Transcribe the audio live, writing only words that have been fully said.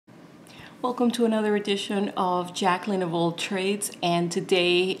Welcome to another edition of Jacqueline of All Trades, and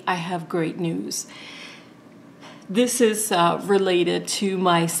today I have great news. This is related to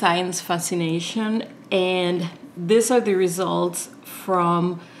my science fascination, and these are the results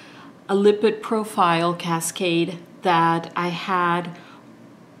from a lipid profile cascade that I had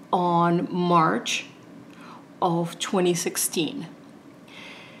on March of 2016.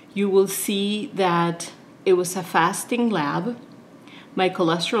 You will see that it was a fasting lab. My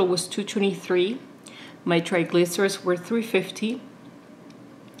cholesterol was 223, my triglycerides were 350,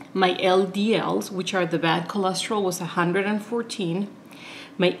 my LDLs, which are the bad cholesterol, was 114,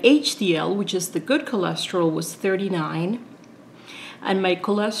 my HDL, which is the good cholesterol, was 39, and my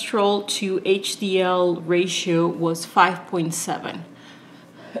cholesterol to HDL ratio was 5.7.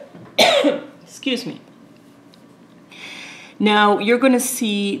 Excuse me. Now, you're going to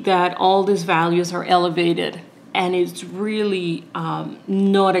see that all these values are elevated, and it's really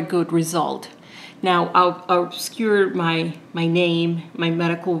not a good result. Now, I'll obscure my name, my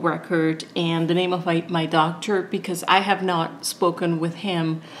medical record, and the name of my doctor, because I have not spoken with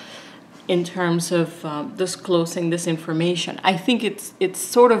him in terms of disclosing this information. I think it's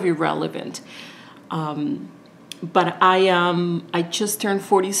sort of irrelevant. But I just turned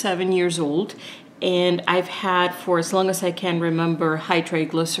 47 years old, and I've had, for as long as I can remember, high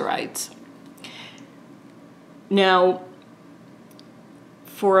triglycerides. Now,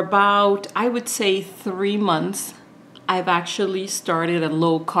 for about, I would say 3 months, I've actually started a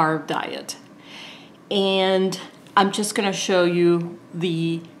low-carb diet. And I'm just going to show you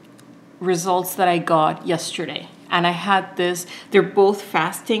the results that I got yesterday. And I had this, they're both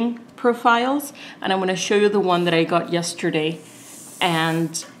fasting profiles, and I'm going to show you the one that I got yesterday.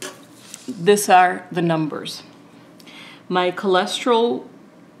 And these are the numbers. My cholesterol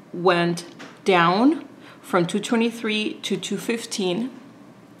went down from 223 to 215.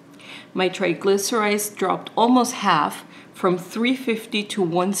 My triglycerides dropped almost half, from 350 to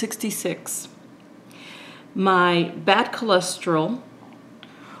 166. My bad cholesterol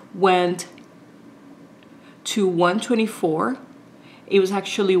went to 124. It was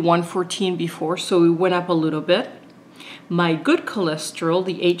actually 114 before, so it went up a little bit. My good cholesterol,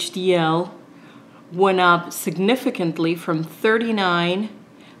 the HDL, went up significantly from 39,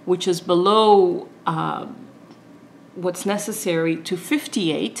 which is below what's necessary, to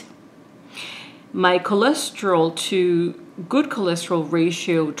 58. My cholesterol to good cholesterol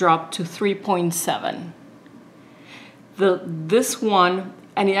ratio dropped to 3.7. This one,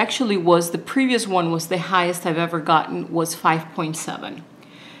 and it actually was, the previous one was the highest I've ever gotten, was 5.7.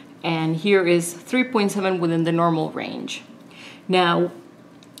 And here is 3.7 within the normal range. Now,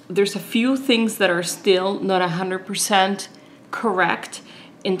 there's a few things that are still not 100% correct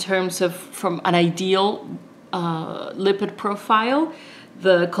in terms of from an ideal lipid profile.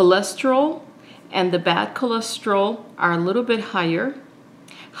 The cholesterol and the bad cholesterol are a little bit higher.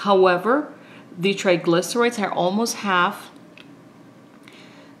 However, the triglycerides are almost half.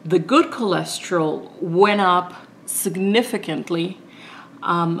 The good cholesterol went up significantly.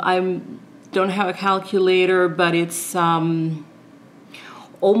 I don't have a calculator, but it's almost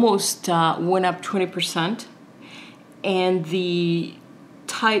went up 20%. And the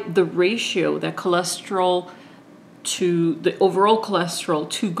ratio, that cholesterol to the overall cholesterol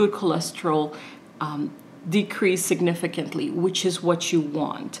to good cholesterol decreased significantly, which is what you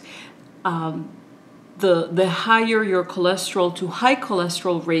want. The higher your cholesterol to high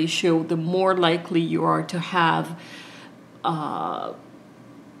cholesterol ratio, the more likely you are to have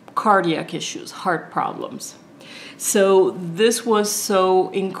cardiac issues, heart problems. So this was so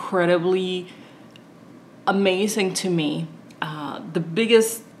incredibly amazing to me. The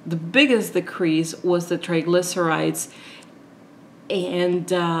biggest decrease was the triglycerides,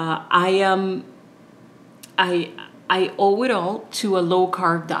 and I owe it all to a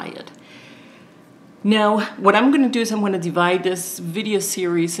low-carb diet. Now, what I'm going to do is I'm going to divide this video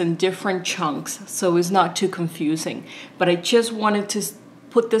series in different chunks so it's not too confusing. But I just wanted to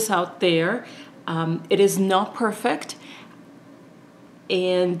put this out there. It is not perfect,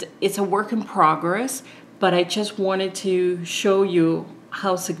 and it's a work in progress, but I just wanted to show you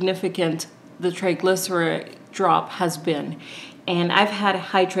how significant the triglyceride drop has been. And I've had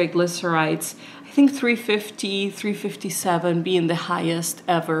high triglycerides, I think 350, 357 being the highest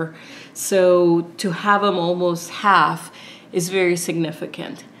ever. So to have them almost half is very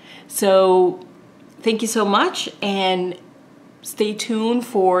significant. So thank you so much, and stay tuned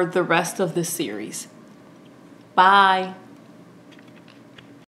for the rest of the series. Bye.